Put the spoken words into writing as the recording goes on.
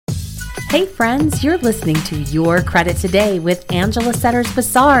Hey friends, you're listening to Your Credit Today with Angela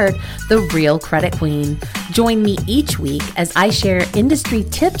Setters-Bassard, the real credit queen. Join me each week as I share industry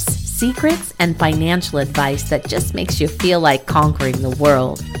tips, secrets, and financial advice that just makes you feel like conquering the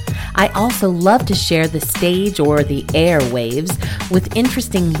world. I also love to share the stage or the airwaves with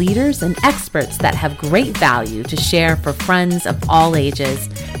interesting leaders and experts that have great value to share for friends of all ages.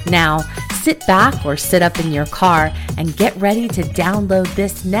 Now, sit back or sit up in your car and get ready to download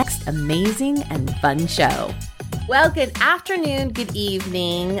this next amazing and fun show. Well, good afternoon, good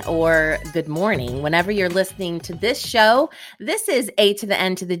evening, or good morning. Whenever you're listening to this show, this is A to the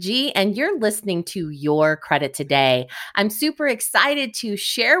N to the G, and you're listening to Your Credit Today. I'm super excited to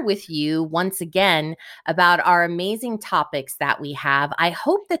share with you once again about our amazing topics that we have. I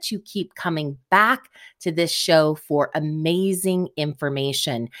hope that you keep coming back to this show for amazing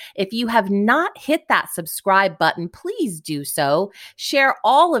information. If you have not hit that subscribe button, please do so. Share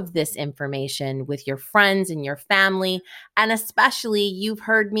all of this information with your friends and your family, and especially, you've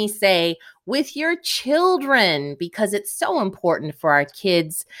heard me say, with your children, because it's so important for our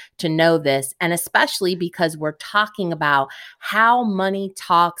kids to know this, and especially because we're talking about how money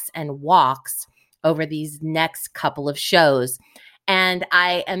talks and walks over these next couple of shows. And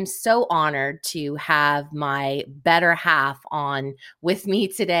I am so honored to have my better half on with me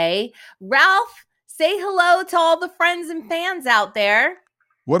today. Ralph, say hello to all the friends and fans out there.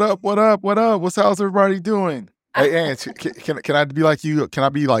 What up? What up? What up? How's everybody doing? Hey, Ange, can I be like you? Can I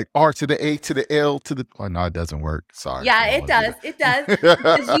be like R to the A to the L to the... Oh, no, it doesn't work. Sorry. Yeah, it does. It does.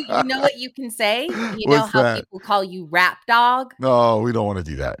 Because you know what you can say? You know What's how that? people call you rap dog? No, we don't want to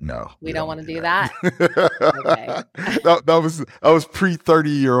do that. No. We don't want to do that? Okay. that was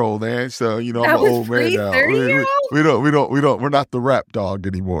pre-30-year-old, Ange. So, I'm an old man now. We're not the rap dog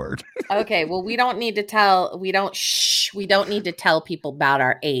anymore. Okay, well, we don't need to tell people about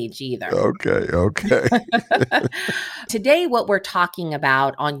our age either. Okay. Today, what we're talking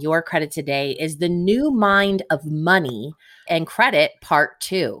about on Your Credit Today is the new mind of money and credit part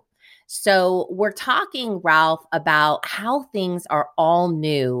 2. So we're talking, Ralph, about how things are all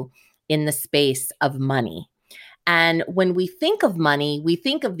new in the space of money. And when we think of money, we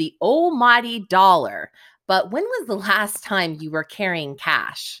think of the almighty dollar. But when was the last time you were carrying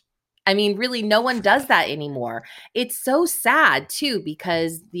cash? I mean, really, no one does that anymore. It's so sad, too,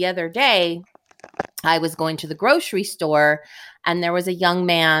 because the other day I was going to the grocery store and there was a young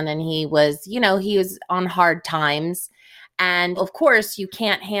man and he was on hard times. And of course, you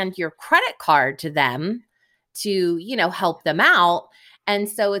can't hand your credit card to them to, help them out. And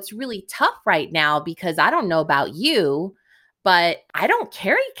so it's really tough right now because I don't know about you, but I don't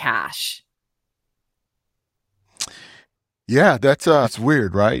carry cash. Yeah, it's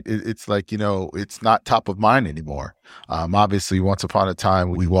weird, right? It's like, it's not top of mind anymore. Obviously, once upon a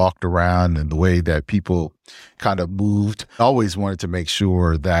time, we walked around and the way that people kind of moved, always wanted to make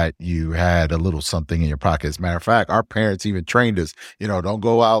sure that you had a little something in your pocket. As a matter of fact, our parents even trained us, don't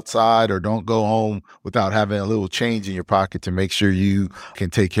go outside or don't go home without having a little change in your pocket to make sure you can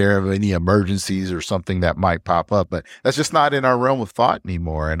take care of any emergencies or something that might pop up. But that's just not in our realm of thought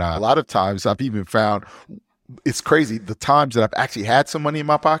anymore. And a lot of times I've even found it's crazy the times that I've actually had some money in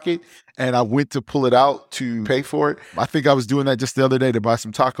my pocket and I went to pull it out to pay for it. I think I was doing that just the other day to buy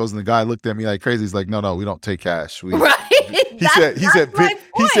some tacos, and the guy looked at me like crazy. He's like, "No, we don't take cash." Right. He said Venmo. Like,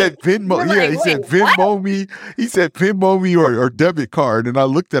 he said Venmo me. He said Venmo me or debit card, and I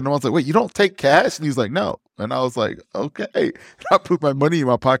looked at him. I was like, "Wait, you don't take cash?" And he's like, "No." And I was like, "Okay." And I put my money in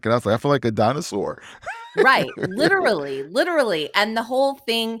my pocket. I was like, I feel like a dinosaur. Right. Literally. And the whole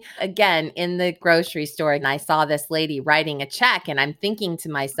thing, again, in the grocery store, and I saw this lady writing a check and I'm thinking to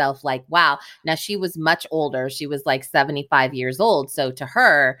myself like, wow, now she was much older. She was like 75 years old. So to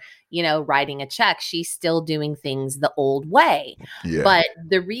her, writing a check, she's still doing things the old way. Yeah. But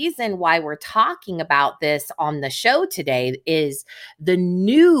the reason why we're talking about this on the show today is the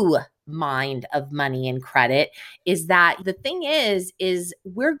new mind of money and credit is that the thing is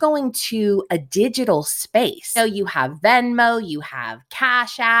we're going to a digital space. So you have Venmo, you have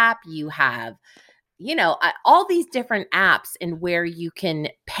Cash App, you have, all these different apps and where you can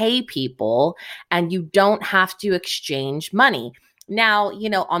pay people and you don't have to exchange money. Now,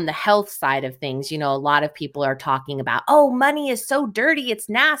 on the health side of things, a lot of people are talking about, oh, money is so dirty, it's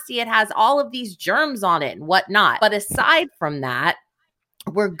nasty, it has all of these germs on it and whatnot. But aside from that,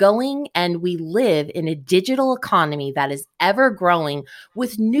 we're going and we live in a digital economy that is ever growing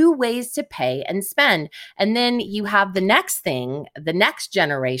with new ways to pay and spend. And then you have the next thing, the next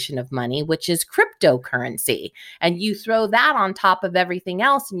generation of money, which is cryptocurrency. And you throw that on top of everything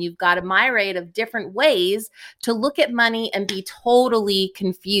else, and you've got a myriad of different ways to look at money and be totally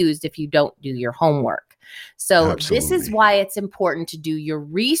confused if you don't do your homework. So this is Absolutely. why it's important to do your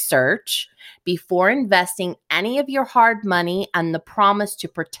research before investing any of your hard money and the promise to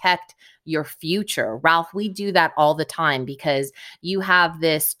protect your future. Ralph, we do that all the time because you have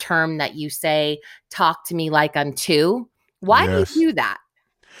this term that you say, talk to me like I'm two. Why do Yes. you do that?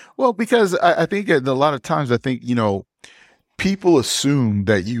 Well, because I think a lot of times, I think, people assume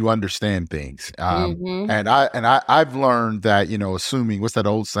that you understand things. Mm-hmm. I've learned that, assuming, what's that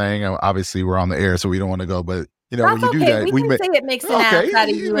old saying? Obviously we're on the air, so we don't want to go, but when That's you do okay. that, We we can make, say it makes an ass okay, out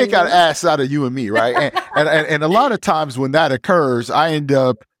of you you and make an me. ass out of you and me. Right. And a lot of times when that occurs, I end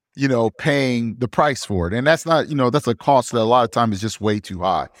up, paying the price for it. And that's not, that's a cost that a lot of times is just way too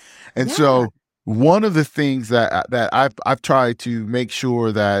high. And Yeah. so one of the things that I've tried to make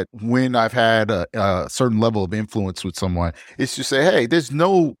sure that when I've had a certain level of influence with someone is to say, hey, there's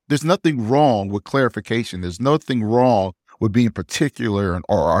nothing wrong with clarification. There's nothing wrong with being particular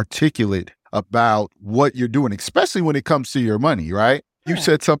or articulate about what you're doing, especially when it comes to your money, right? You Yeah.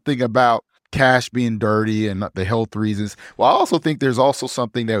 said something about cash being dirty and the health reasons. Well, I also think there's also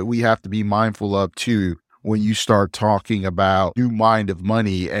something that we have to be mindful of too when you start talking about new mind of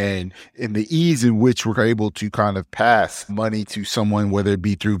money and in the ease in which we're able to kind of pass money to someone, whether it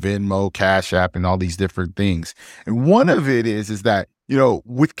be through Venmo, Cash App, and all these different things. And one of it is that,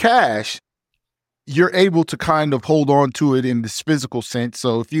 with cash, you're able to kind of hold on to it in this physical sense.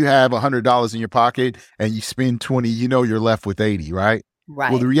 So if you have $100 in your pocket and you spend 20, you're left with 80, right?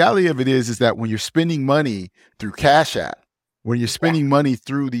 Well, the Right. reality of it is that when you're spending money through Cash App, when you're Yeah. spending money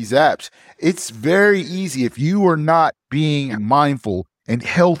through these apps, it's very easy if you are not being mindful and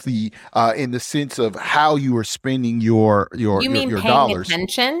healthy in the sense of how you are spending your your You your, mean your paying dollars,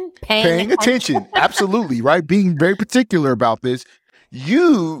 attention? Paying paying attention. attention. Absolutely, right? Being very particular about this,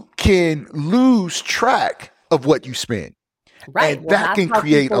 you can lose track of what you spend. Right. And Well, that that's can how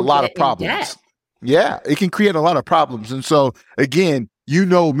create a people lot get of in debt. problems. Yeah, it can create a lot of problems. And so, again,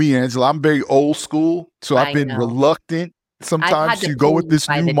 me, Angela, I'm very old school. So I've I been know. reluctant I've sometimes had to to go pull with you this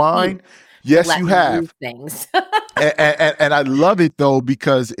by new the teeth mind. to Yes, let you me use have. things. And I love it though,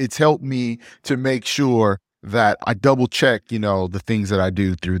 because it's helped me to make sure that I double check, the things that I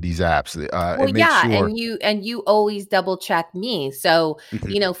do through these apps Well, and make yeah, sure. and you always double check me. So,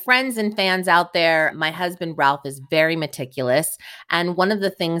 Mhm. friends and fans out there, my husband Ralph is very meticulous, and one of the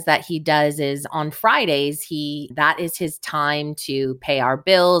things that he does is on Fridays, that is his time to pay our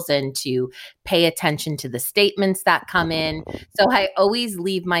bills and to pay attention to the statements that come in. So I always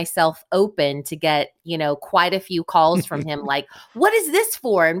leave myself open to get, quite a few calls from him like, "What is this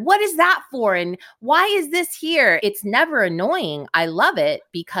for? And what is that for? And why is this here?" It's never annoying. I love it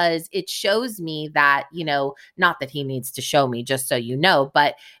because it shows me that, not that he needs to show me, just so you know,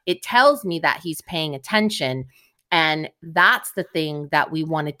 but it tells me that he's paying attention. And that's the thing that we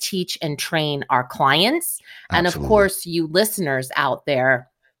want to teach and train our clients. And of Absolutely. course, you listeners out there,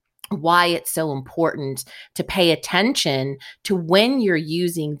 why it's so important to pay attention to when you're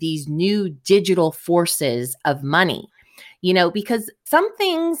using these new digital forces of money, because some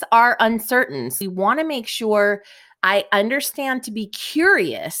things are uncertain. So you want to make sure I understand to be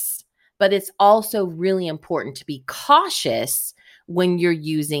curious, but it's also really important to be cautious when you're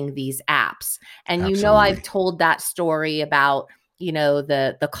using these apps. And I've Absolutely. told that story about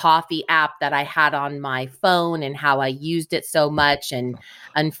the coffee app that I had on my phone and how I used it so much. And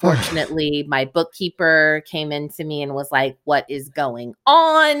unfortunately, my bookkeeper came into me and was like, "What is going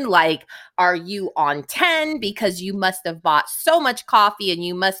on? Like, are you on 10? Because you must have bought so much coffee and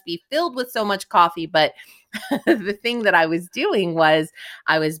you must be filled with so much coffee." But the thing that I was doing was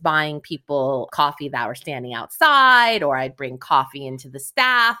I was buying people coffee that were standing outside, or I'd bring coffee into the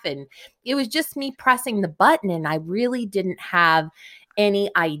staff. And it was just me pressing the button. And I really didn't have any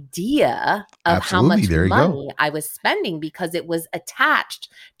idea of how Absolutely. much There you go. money I was spending because it was attached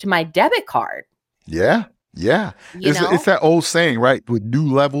to my debit card, Yeah. Yeah. you It's know? that old saying, right? With new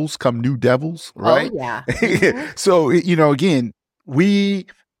levels come new devils, Oh, right? yeah. Mhm. So, again, we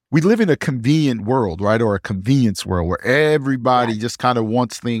live in a convenient world, right? Or a convenience world where everybody Yes. just kind of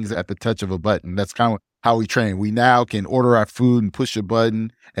wants things at the touch of a button. That's kind of how we train. We now can order our food and push a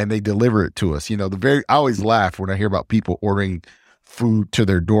button and they deliver it to us. I always laugh when I hear about people ordering food to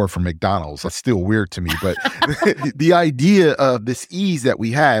their door from McDonald's. That's still weird to me, but the idea of this ease that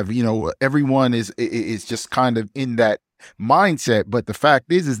we have, everyone is just kind of in that mindset. But the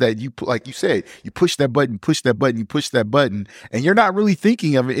fact is that like you said, you push that button, push that button, you push that button, and you're not really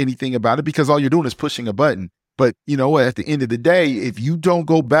thinking of anything about it because all you're doing is pushing a button. But you know what? At the end of the day, if you don't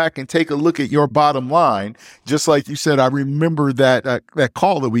go back and take a look at your bottom line, just like you said, I remember that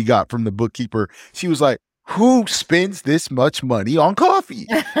call that we got from the bookkeeper. She was like, "Who spends this much money on coffee?"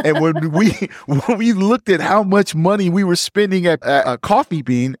 And when we looked at how much money we were spending at a Coffee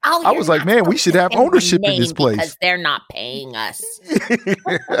Bean, I was like, "Man, we should have ownership in this place because they're not paying us."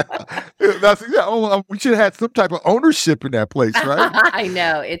 We should have had some type of ownership in that place, right? I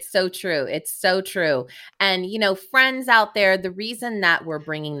know. It's so true. It's so true. And, friends out there, the reason that we're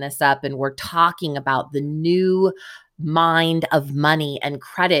bringing this up and we're talking about the new mind of money and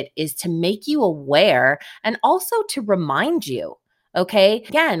credit is to make you aware and also to remind you. Okay.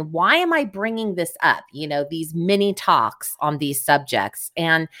 Again, why am I bringing this up? These mini talks on these subjects.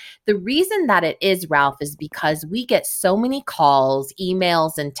 And the reason that it is, Ralph, is because we get so many calls,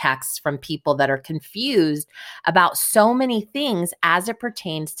 emails, and texts from people that are confused about so many things as it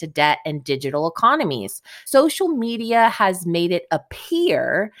pertains to debt and digital economies. Social media has made it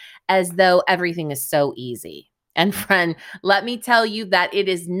appear as though everything is so easy. And friend, let me tell you that it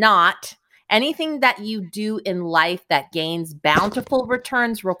is not. Anything that you do in life that gains bountiful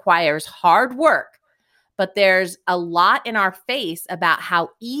returns requires hard work, but there's a lot in our face about how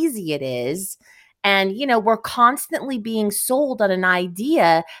easy it is. And, we're constantly being sold on an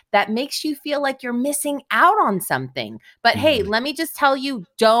idea that makes you feel like you're missing out on something. But hey, let me just tell you,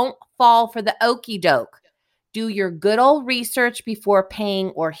 don't fall for the okie doke. Do your good old research before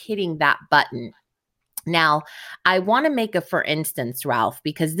paying or hitting that button. Now, I want to make a for instance, Ralph,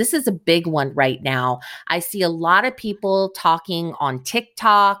 because this is a big one right now. I see a lot of people talking on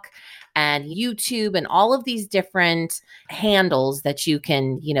TikTok and YouTube and all of these different handles that you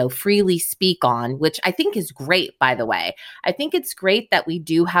can, freely speak on, which I think is great, by the way. I think it's great that we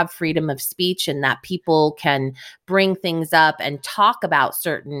do have freedom of speech and that people can bring things up and talk about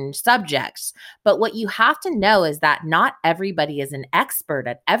certain subjects. But what you have to know is that not everybody is an expert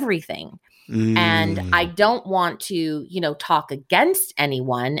at everything. And I don't want to, talk against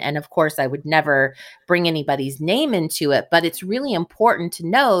anyone. And of course, I would never bring anybody's name into it. But it's really important to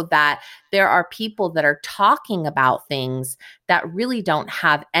know that there are people that are talking about things that really don't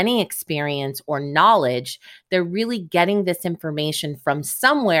have any experience or knowledge. They're really getting this information from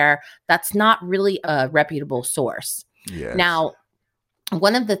somewhere that's not really a reputable source. Yes. Now,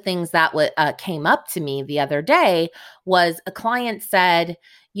 one of the things that came up to me the other day was a client said,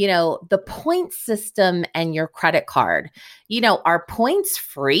 the point system and your credit card, are points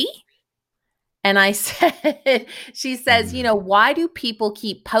free? And I said, she says, why do people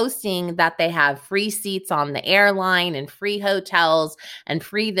keep posting that they have free seats on the airline and free hotels and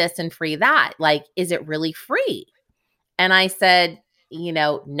free this and free that? Like, is it really free? And I said,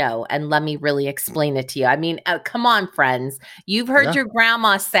 no. And let me really explain it to you. I mean, come on, friends. You've heard your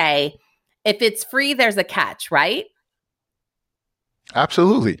grandma say, if it's free, there's a catch, right?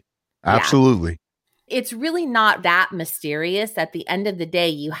 Absolutely. Absolutely. Yeah. It's really not that mysterious. At the end of the day,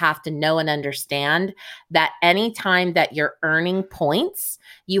 you have to know and understand that anytime that you're earning points,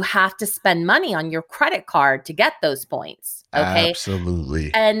 you have to spend money on your credit card to get those points. Okay. Absolutely.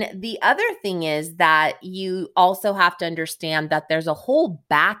 And the other thing is that you also have to understand that there's a whole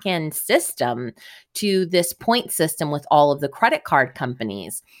back end system to this point system with all of the credit card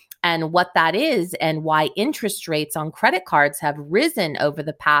companies. And what that is and why interest rates on credit cards have risen over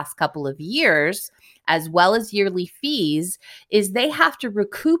the past couple of years, as well as yearly fees, is they have to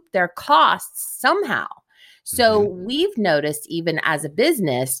recoup their costs somehow. So we've noticed, even as a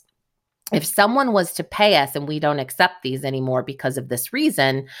business, if someone was to pay us, and we don't accept these anymore because of this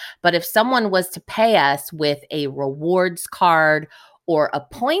reason, but if someone was to pay us with a rewards card or a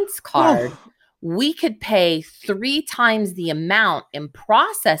points card, we could pay 3 times the amount in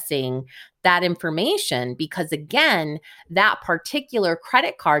processing that information because, again, that particular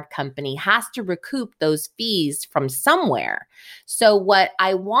credit card company has to recoup those fees from somewhere. So what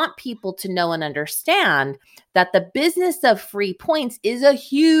I want people to know and understand that the business of free points is a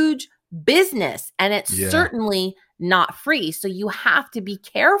huge business, and it's certainly not free. So you have to be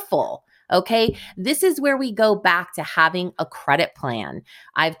careful. Okay. This is where we go back to having a credit plan.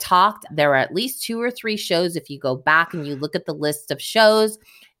 I've talked, there are at least 2 or 3 shows. If you go back and you look at the list of shows,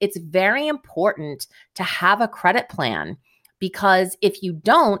 it's very important to have a credit plan because if you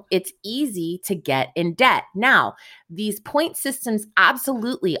don't, it's easy to get in debt. Now, these point systems,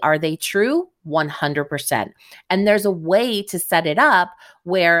 absolutely, are they true? 100%. And there's a way to set it up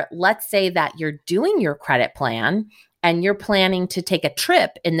where, let's say that you're doing your credit plan and you're planning to take a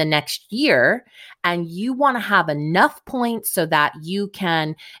trip in the next year, and you want to have enough points so that you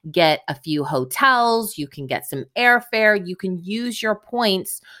can get a few hotels, you can get some airfare, you can use your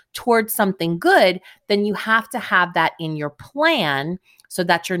points towards something good, then you have to have that in your plan so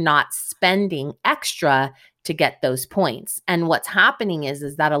that you're not spending extra to get those points. And what's happening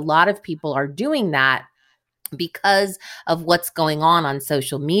is that a lot of people are doing that because of what's going on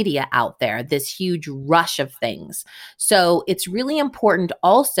social media out there, this huge rush of things. So it's really important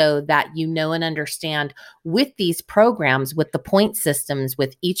also that you know and understand with these programs, with the point systems,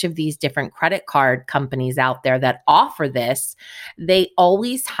 with each of these different credit card companies out there that offer this, they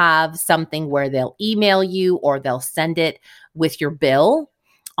always have something where they'll email you or they'll send it with your bill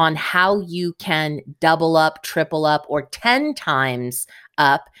on how you can double up, triple up, or 10 times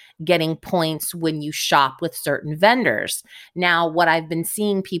up getting points when you shop with certain vendors. Now, what I've been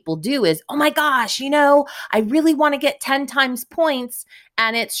seeing people do is, oh my gosh, I really want to get 10 times points,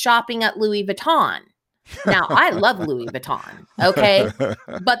 and it's shopping at Louis Vuitton. Now, I love Louis Vuitton, okay?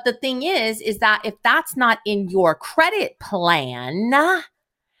 But the thing is that if that's not in your credit plan,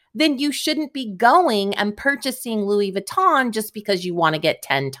 then you shouldn't be going and purchasing Louis Vuitton just because you want to get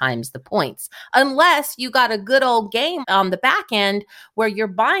 10 times the points. Unless you got a good old game on the back end where you're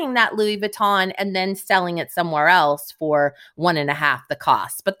buying that Louis Vuitton and then selling it somewhere else for 1.5 the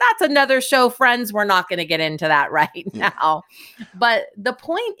cost. But that's another show, friends. We're not going to get into that right now. But the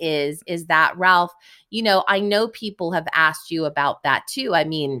point is that, Ralph, I know people have asked you about that too. I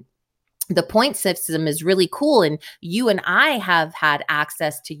mean, the point system is really cool, and you and I have had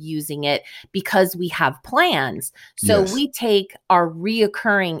access to using it because we have plans. So we take our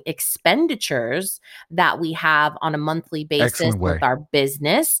reoccurring expenditures that we have on a monthly basis with our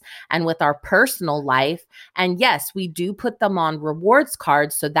business and with our personal life. And yes, we do put them on rewards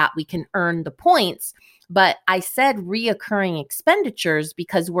cards so that we can earn the points. But I said reoccurring expenditures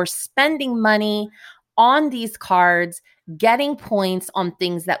because we're spending money on these cards, getting points on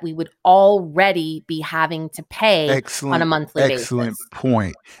things that we would already be having to pay on a monthly basis. Excellent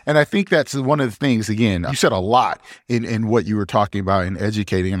point. And I think that's one of the things, again, you said a lot in what you were talking about in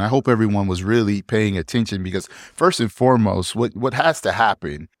educating. And I hope everyone was really paying attention, because first and foremost, what has to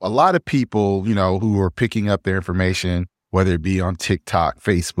happen, a lot of people, who are picking up their information, whether it be on TikTok,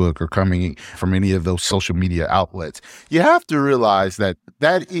 Facebook, or coming from any of those social media outlets, you have to realize that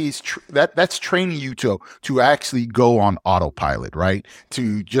that's training you to actually go on autopilot, right?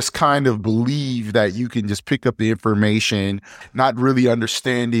 To just kind of believe that you can just pick up the information, not really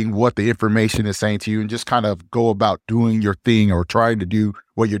understanding what the information is saying to you, and just kind of go about doing your thing or trying to do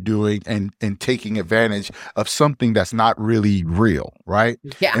what you're doing and taking advantage of something that's not really real, right?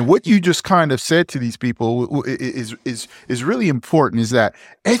 Yeah. And what you just kind of said to these people is really important, is that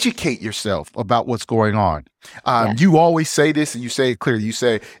educate yourself about what's going on. You always say this, and you say it clearly. You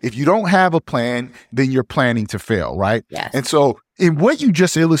say, if you don't have a plan, then you're planning to fail, right? Yes. And so in what you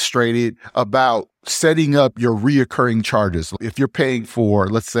just illustrated about setting up your reoccurring charges, if you're paying for,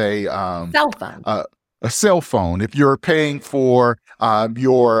 let's say, cell phone. A cell phone, if you're paying for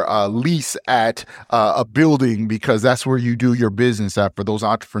your lease at a building because that's where you do your business at, for those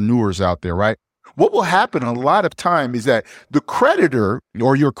entrepreneurs out there, right? What will happen a lot of time is that the creditor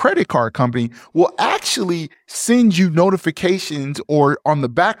or your credit card company will actually send you notifications, or on the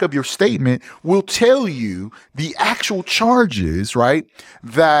back of your statement will tell you the actual charges, right,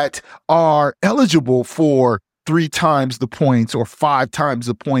 that are eligible for 3 times the points or 5 times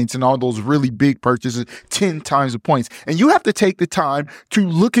the points, and all those really big purchases, 10 times the points. And you have to take the time to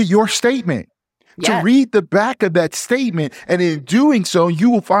look at your statement, to read the back of that statement. And in doing so, you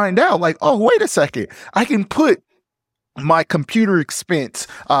will find out, like, oh, wait a second, I can put my computer expense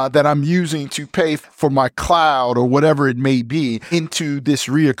that I'm using to pay for my cloud or whatever it may be into this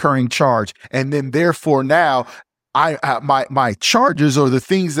reoccurring charge. And then therefore now my charges, or the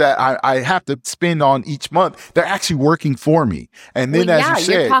things that I have to spend on each month, they're actually working for me. And then, as you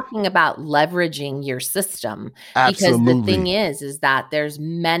said, you're talking about leveraging your system. Absolutely. Because the thing is that there's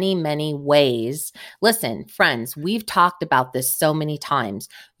many, many ways. Listen, friends, we've talked about this so many times.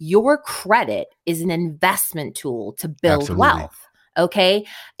 Your credit is an investment tool to build wealth. Okay.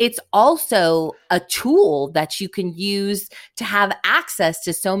 It's also a tool that you can use to have access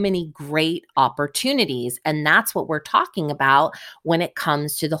to so many great opportunities. And that's what we're talking about when it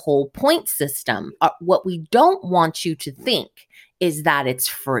comes to the whole point system. What we don't want you to think is that it's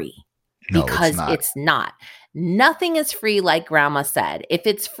free. No, because it's not. Nothing is free, like grandma said. If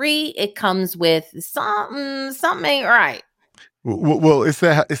it's free, it comes with something ain't right. Well, it's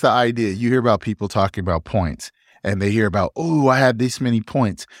the idea. You hear about people talking about points, and they hear about, oh, I have this many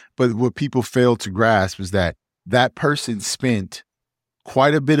points. But what people fail to grasp is that that person spent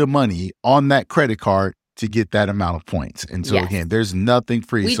quite a bit of money on that credit card to get that amount of points. And so Yes. again, there's nothing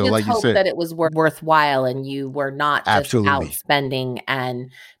free. We So just like you hope said, that it was worthwhile and you were not just out absolutely. spending and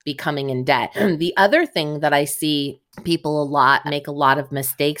becoming in debt. The other thing that I see people make a lot of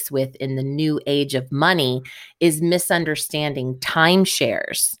mistakes with in the new age of money is misunderstanding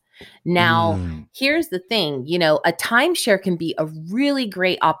timeshares. Now, here's the thing, a timeshare can be a really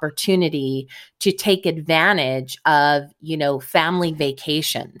great opportunity to take advantage of, family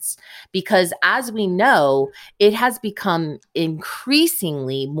vacations, because as we know, it has become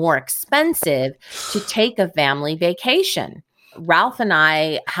increasingly more expensive to take a family vacation. Ralph and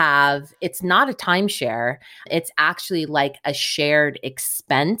I it's not a timeshare. It's actually like a shared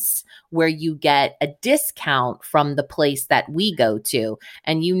expense where you get a discount from the place that we go to.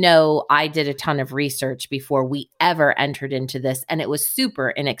 And I did a ton of research before we ever entered into this, and it was super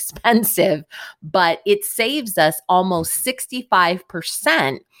inexpensive, but it saves us almost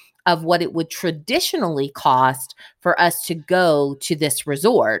 65% of what it would traditionally cost for us to go to this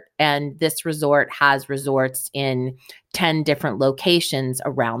resort. And this resort has resorts in 10 different locations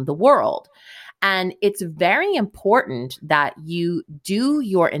around the world. And it's very important that you do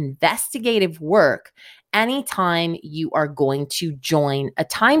your investigative work anytime you are going to join a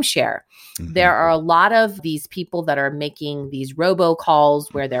timeshare. Mm-hmm. There are a lot of these people that are making these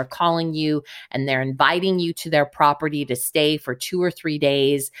robocalls where they're calling you and they're inviting you to their property to stay for 2 or 3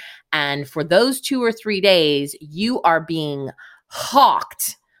 days. And for those 2 or 3 days, you are being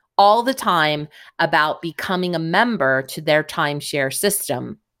hawked all the time about becoming a member to their timeshare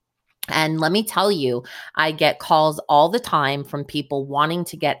system. And let me tell you, I get calls all the time from people wanting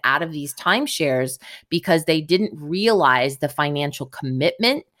to get out of these timeshares because they didn't realize the financial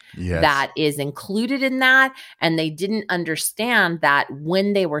commitment that is included in that. And they didn't understand that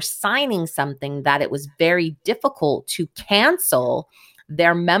when they were signing something, that it was very difficult to cancel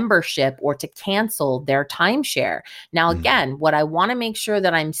their membership or to cancel their timeshare. Now, again, what I want to make sure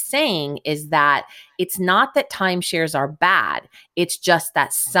that I'm saying is that it's not that timeshares are bad. It's just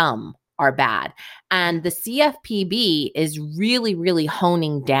that some are bad. And the CFPB is really, really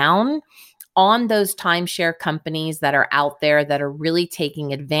honing down on those timeshare companies that are out there that are really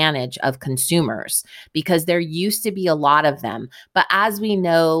taking advantage of consumers, because there used to be a lot of them. But as we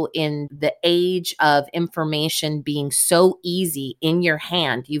know, in the age of information being so easy in your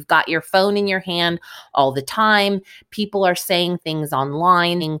hand, you've got your phone in your hand all the time. People are saying things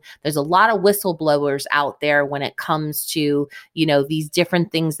online. There's a lot of whistleblowers out there when it comes to, these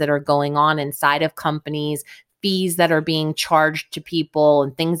different things that are going on inside of companies, fees that are being charged to people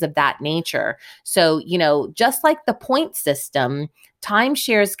and things of that nature. So, just like the point system,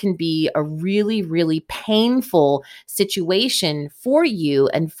 timeshares can be a really, really painful situation for you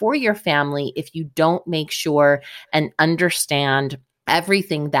and for your family if you don't make sure and understand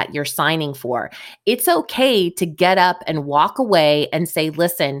everything that you're signing for. It's okay to get up and walk away and say,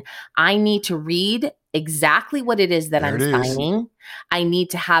 listen, I need to read exactly what it is that I'm signing. I need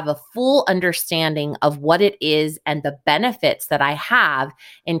to have a full understanding of what it is and the benefits that I have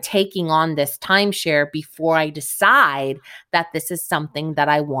in taking on this timeshare before I decide that this is something that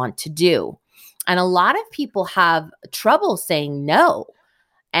I want to do. And a lot of people have trouble saying no.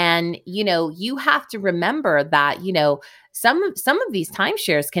 And, you have to remember that, some of these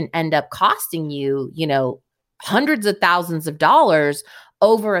timeshares can end up costing you, hundreds of thousands of dollars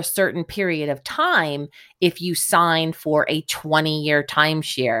over a certain period of time if you sign for a 20-year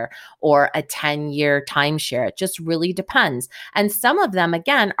timeshare or a 10-year timeshare. It just really depends. And some of them,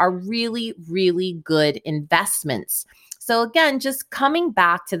 again, are really, really good investments. So again, just coming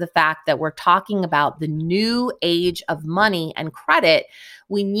back to the fact that we're talking about the new age of money and credit,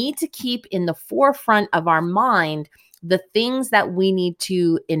 we need to keep in the forefront of our mind the things that we need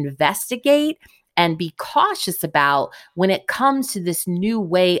to investigate and be cautious about when it comes to this new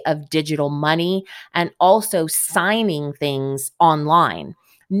way of digital money and also signing things online.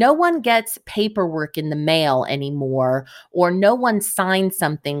 No one gets paperwork in the mail anymore, or no one signs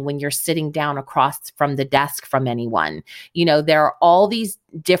something when you're sitting down across from the desk from anyone. There are all these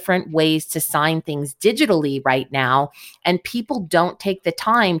different ways to sign things digitally right now, and people don't take the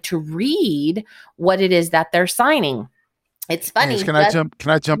time to read what it is that they're signing. It's funny. Can I jump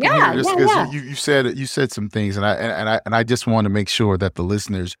in here? Just because you said some things, and I just want to make sure that the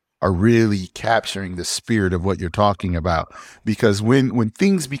listeners are really capturing the spirit of what you're talking about. Because when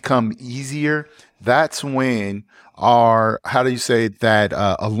things become easier, that's when our, how do you say it, that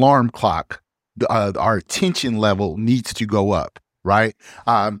alarm clock, our attention level needs to go up, right?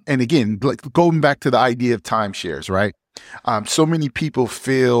 And again, like going back to the idea of timeshares, right? So many people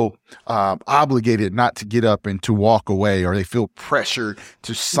feel obligated not to get up and to walk away, or they feel pressured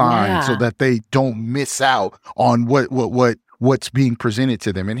to sign so Yeah. that they don't miss out on what's being presented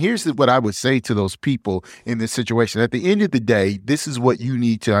to them. And here's what I would say to those people in this situation. At the end of the day, this is what you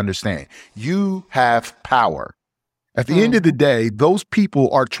need to understand. You have power. At the end of the Mhm. day, those people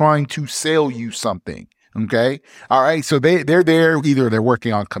are trying to sell you something. Okay. All right. So they're there. Either they're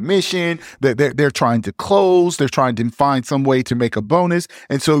working on commission, they're trying to close, they're trying to find some way to make a bonus.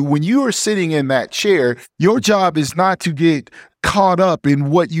 And so when you are sitting in that chair, your job is not to get caught up in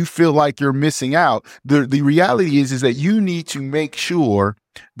what you feel like you're missing out. The reality is that you need to make sure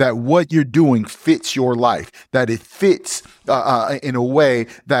that what you're doing fits your life, that it fits in a way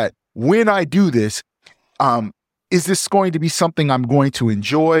that when I do this, is this going to be something I'm going to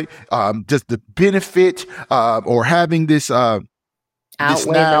enjoy? Does the benefit or having this Outweigh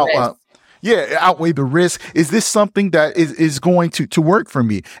the now risk. outweigh the risk? Is this something that is going to work for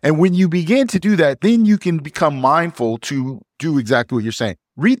me? And when you begin to do that, then you can become mindful to do exactly what you're saying.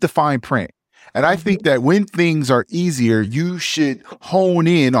 Read the fine print. And I think Mhm. that when things are easier, you should hone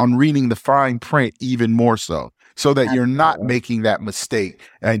in on reading the fine print even more so that you're not Absolutely. making that mistake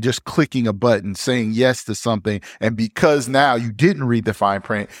and just clicking a button, saying yes to something. And because now you didn't read the fine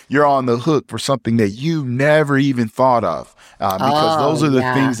print, you're on the hook for something that you never even thought of. Because Oh, those are the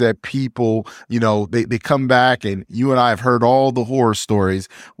yeah. things that people, they come back, and you and I have heard all the horror stories.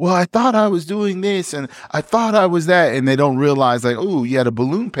 Well, I thought I was doing this and I thought I was that. And they don't realize, like, oh, you had a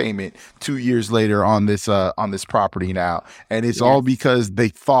balloon payment 2 years later on this property now. And it's all Yes. because they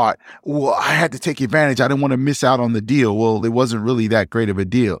thought, well, I had to take advantage. I didn't want to miss out on the deal. Well, it wasn't really that great of a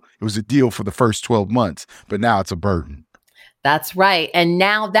deal. It was a deal for the first 12 months, but now it's a burden. That's right. And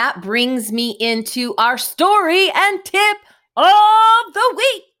now that brings me into our story and tip of the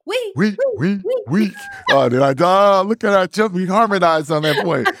week. Weak, weak, Week. weak. Oh, did I die? Look at that jump. We harmonized on that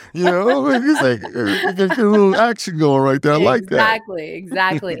point. It's like get a little action going right there. I like that. Exactly,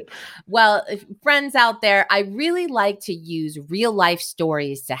 exactly. Well, friends out there, I really like to use real life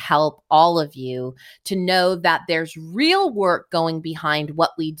stories to help all of you to know that there's real work going behind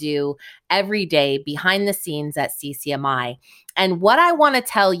what we do every day behind the scenes at CCMI. And what I want to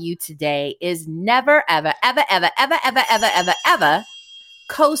tell you today is never, ever, ever, ever, ever, ever, ever, ever, ever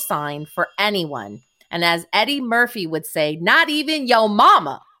co-sign for anyone. And as Eddie Murphy would say, not even yo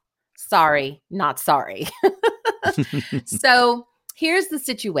mama. Sorry, not sorry. So here's the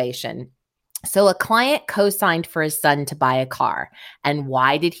situation. So a client co-signed for his son to buy a car. And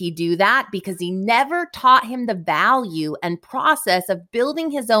why did he do that? Because he never taught him the value and process of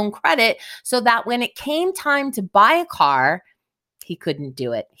building his own credit so that when it came time to buy a car, he couldn't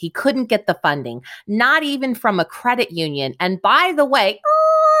do it. He couldn't get the funding, not even from a credit union. And by the way,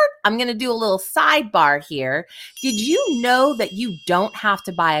 I'm going to do a little sidebar here. Did you know that you don't have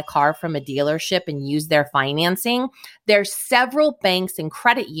to buy a car from a dealership and use their financing? There's several banks and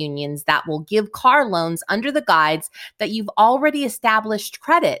credit unions that will give car loans under the guides that you've already established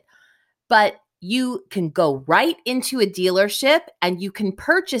credit. But you can go right into a dealership and you can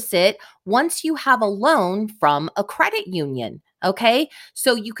purchase it once you have a loan from a credit union. Okay.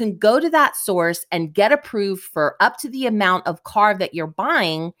 So you can go to that source and get approved for up to the amount of car that you're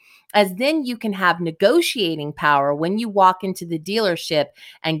buying, as then you can have negotiating power when you walk into the dealership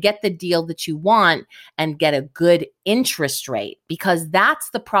and get the deal that you want and get a good interest rate, because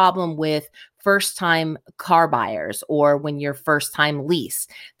that's the problem with first time car buyers or when you're first time lease.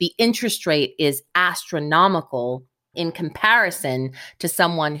 The interest rate is astronomical in comparison to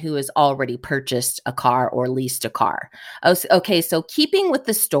someone who has already purchased a car or leased a car. Okay, so keeping with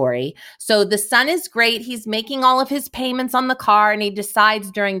the story, so the son is great. He's making all of his payments on the car, and he decides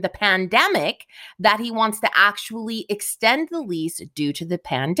during the pandemic that he wants to actually extend the lease due to the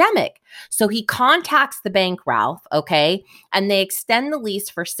pandemic. So he contacts the bank, Ralph, okay, and they extend the lease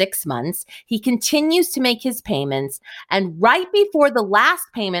for 6 months. He continues to make his payments, and right before the last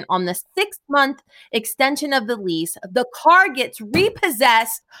payment on the 6-month extension of the lease, the car gets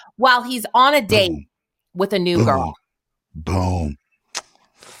repossessed while he's on a date Boom, with a new boom, girl. boom.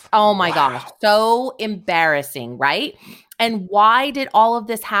 Oh my gosh, Wow. so embarrassing, right? And why did all of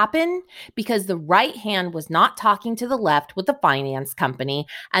this happen? Because the right hand was not talking to the left with the finance company,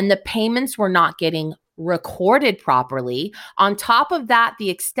 and the payments were not getting recorded properly. On top of that, the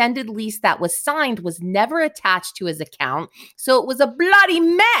extended lease that was signed was never attached to his account. So it was a bloody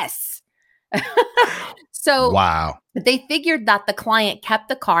mess. So Wow. they figured that the client kept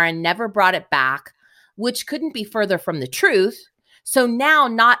the car and never brought it back, which couldn't be further from the truth. So now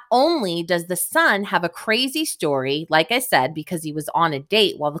not only does the son have a crazy story, like I said, because he was on a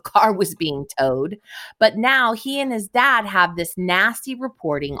date while the car was being towed, but now he and his dad have this nasty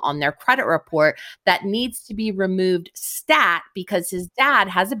reporting on their credit report that needs to be removed stat because his dad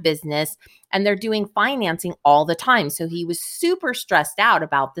has a business and they're doing financing all the time. So he was super stressed out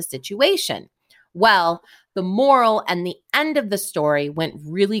about the situation. Well, the moral and the end of the story went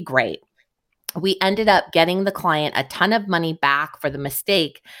really great. We ended up getting the client a ton of money back for the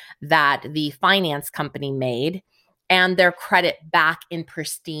mistake that the finance company made and their credit back in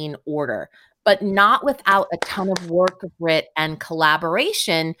pristine order, but not without a ton of work, grit, and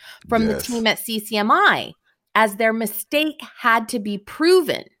collaboration from the team at CCMI, as their mistake had to be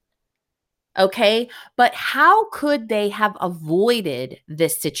proven. Okay, but how could they have avoided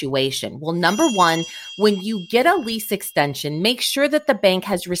this situation? Well, number one, when you get a lease extension, make sure that the bank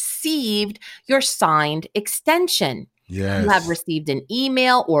has received your signed extension. Yes. You have received an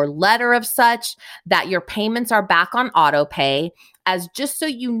email or letter of such that your payments are back on auto pay, as just so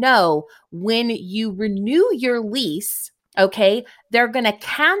you know, when you renew your lease, okay, they're going to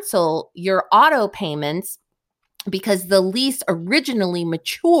cancel your auto payments because the lease originally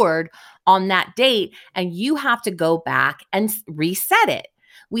matured on that date and you have to go back and reset it.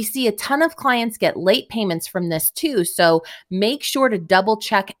 We see a ton of clients get late payments from this too. So make sure to double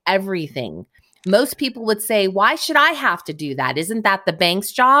check everything. Most people would say, why should I have to do that? Isn't that the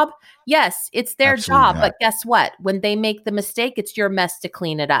bank's job? Yes, it's their job. But guess what? When they make the mistake, it's your mess to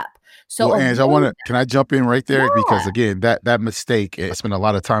clean it up. So, well, Ange, can I jump in right there? Yeah. Because again, that mistake, I spend a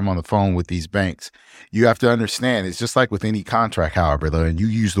lot of time on the phone with these banks. You have to understand, it's just like with any contract, however, though, and you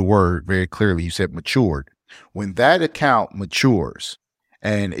use the word very clearly. You said matured. When that account matures,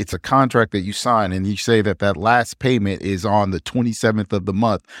 and it's a contract that you sign and you say that that last payment is on the 27th of the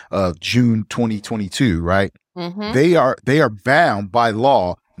month of June 2022, right? Mm-hmm. They are bound by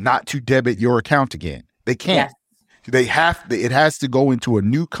law not to debit your account again. They can't. Yes. It has to go into a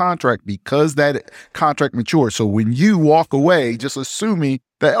new contract because that contract matures. So when you walk away, just assuming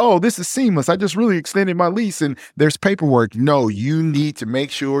that, oh, this is seamless, I just really extended my lease and there's paperwork. No, you need to make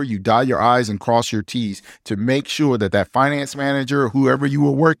sure you dot your I's and cross your T's to make sure that that finance manager or whoever you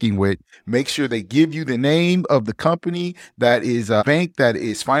were working with, make sure they give you the name of the company that is a bank that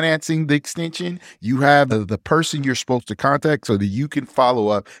is financing the extension. You have the person you're supposed to contact so that you can follow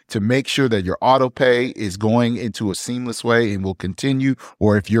up to make sure that your auto pay is going into a seamless way and will continue,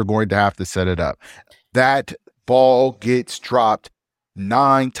 or if you're going to have to set it up. That ball gets dropped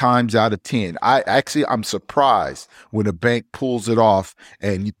 9 times out of 10. I'm surprised when a bank pulls it off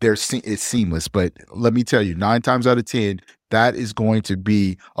and it's seamless. But let me tell you, 9 times out of 10, that is going to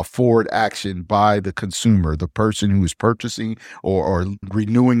be a forward action by the consumer, the person who is purchasing or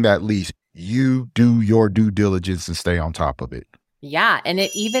renewing that lease. You do your due diligence and stay on top of it. Yeah. And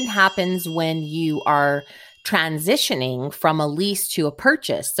it even happens when you are transitioning from a lease to a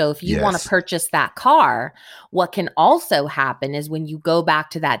purchase. So if you want to purchase that car, what can also happen is when you go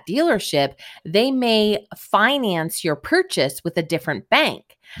back to that dealership, they may finance your purchase with a different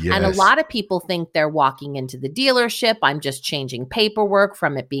bank. Yes. And a lot of people think they're walking into the dealership. I'm just changing paperwork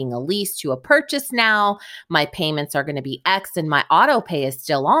from it being a lease to a purchase now. My payments are going to be X and my auto pay is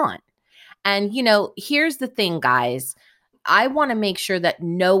still on. And, here's the thing, guys. I want to make sure that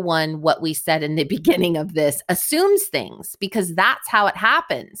no one, what we said in the beginning of this, assumes things, because that's how it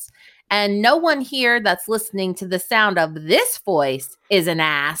happens. And no one here that's listening to the sound of this voice is an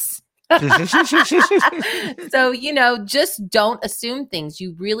ass. So, just don't assume things.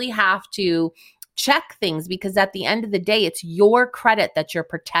 You really have to check things, because at the end of the day, it's your credit that you're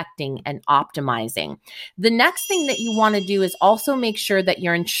protecting and optimizing. The next thing that you want to do is also make sure that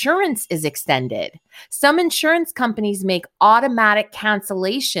your insurance is extended. Some insurance companies make automatic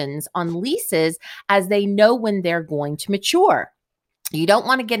cancellations on leases as they know when they're going to mature. You don't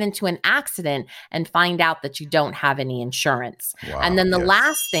want to get into an accident and find out that you don't have any insurance. Wow, and then the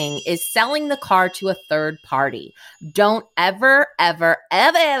last thing is selling the car to a third party. Don't ever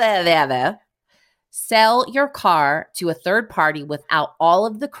sell your car to a third party without all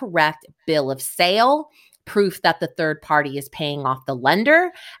of the correct bill of sale, proof that the third party is paying off the lender,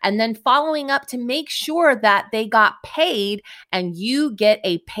 and then following up to make sure that they got paid and you get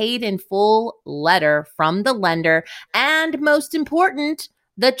a paid in full letter from the lender. And most important,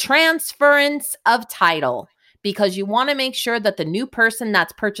 the transference of title. because you want to make sure that the new person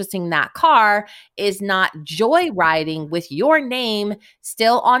that's purchasing that car is not joyriding with your name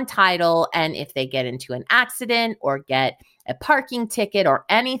still on title. And if they get into an accident or get a parking ticket or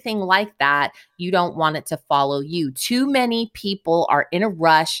anything like that, you don't want it to follow you. Too many people are in a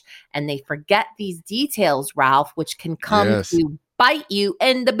rush and they forget these details, Ralph, which can come to bite you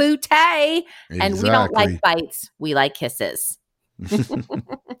in the bootay. And we don't like bites. We like kisses.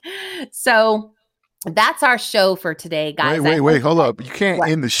 So that's our show for today, guys. Wait, hold up. You can't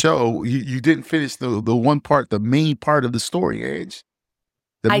end the show. You didn't finish the one part, the main part of the story, Ange.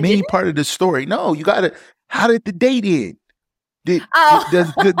 The main part of the story. No, you got to, how did the date end? He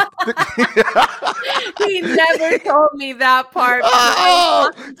never told me that part.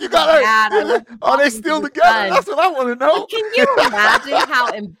 You gotta. Are they still together? That's what I want to know. Can you imagine how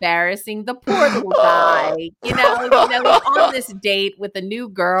embarrassing the poor little guy? You know, he's on this date with a new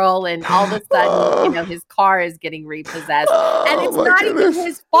girl, and all of a sudden, his car is getting repossessed, and it's not even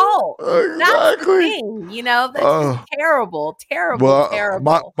his fault. Exactly. That's the thing. That's terrible.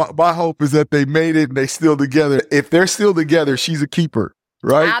 My hope is that they made it and they still together. If they're still together, she's a keeper,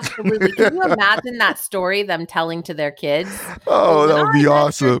 right? Absolutely. Can you imagine that story, them telling to their kids? Oh, that would be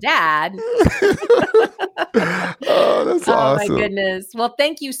awesome. Dad. That's awesome. Oh, my goodness. Well,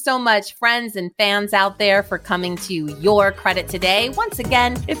 thank you so much, friends and fans out there, for coming to Your Credit Today. Once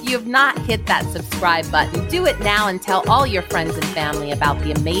again, if you have not hit that subscribe button, do it now and tell all your friends and family about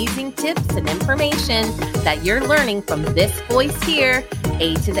the amazing tips and information that you're learning from this voice here,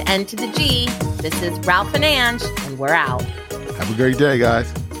 A to the N to the G. This is Ralph and Ange, and we're out. Have a great day,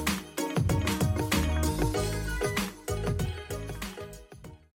 guys.